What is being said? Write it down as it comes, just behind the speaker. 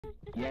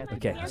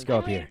Okay, let's go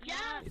up here.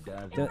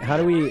 How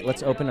do we...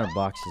 Let's open our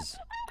boxes.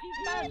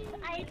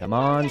 Come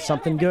on,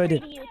 something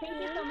good.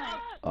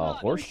 A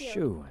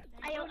horseshoe.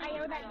 I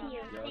owe that to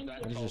you. Thank you.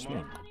 What does this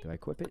mean? Do I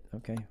equip it?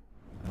 Okay.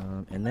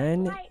 And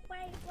then...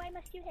 Why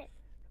must you hit?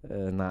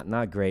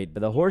 Not great,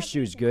 but the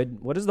horseshoe's good.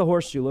 What does the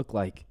horseshoe look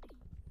like?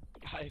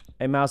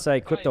 Hey, Mouse, I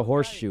equipped a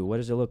horseshoe. What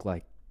does it look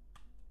like?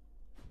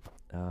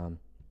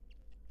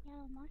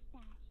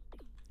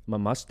 My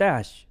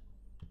mustache.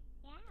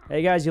 Yeah.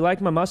 Hey, guys, you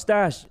like my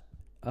mustache?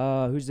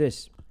 Who's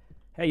this?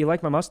 Hey, you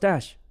like my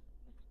mustache?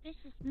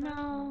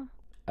 No.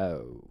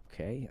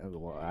 Okay.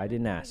 Well, I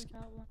didn't ask.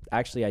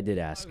 Actually, I did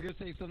ask. I was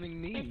gonna say something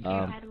mean.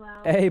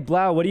 Hey,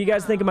 Blau, what do you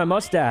guys think of my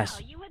mustache?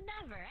 You would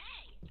never,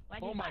 hey.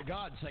 Oh my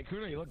God,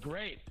 Sykkuno, you look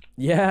great.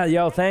 Yeah,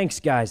 yo, thanks,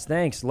 guys.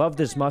 Thanks. Love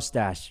this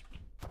mustache.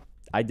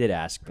 I did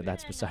ask, but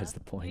that's besides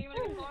the point.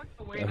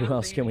 Who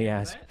else can we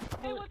ask?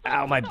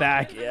 Ow, my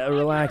back. Yeah,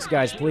 relax,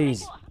 guys,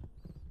 please.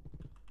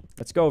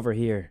 Let's go over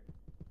here.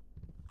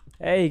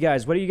 Hey,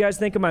 guys, what do you guys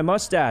think of my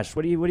mustache?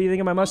 What do you think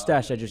of my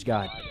mustache I just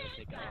got?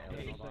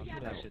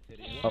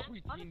 Oh.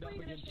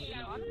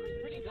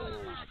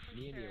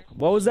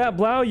 What was that,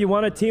 Blau? You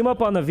want to team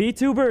up on the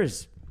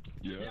VTubers?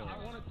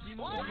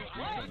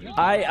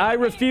 I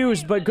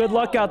refuse, but good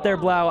luck out there,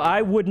 Blau.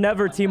 I would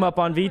never team up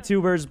on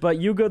VTubers, but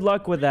you good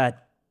luck with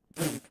that.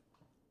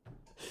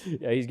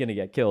 Yeah, he's gonna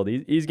get killed.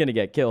 He's gonna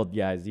get killed,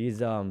 guys.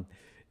 No,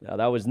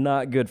 that was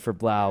not good for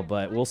Blau,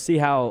 but we'll see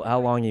how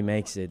long he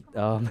makes it.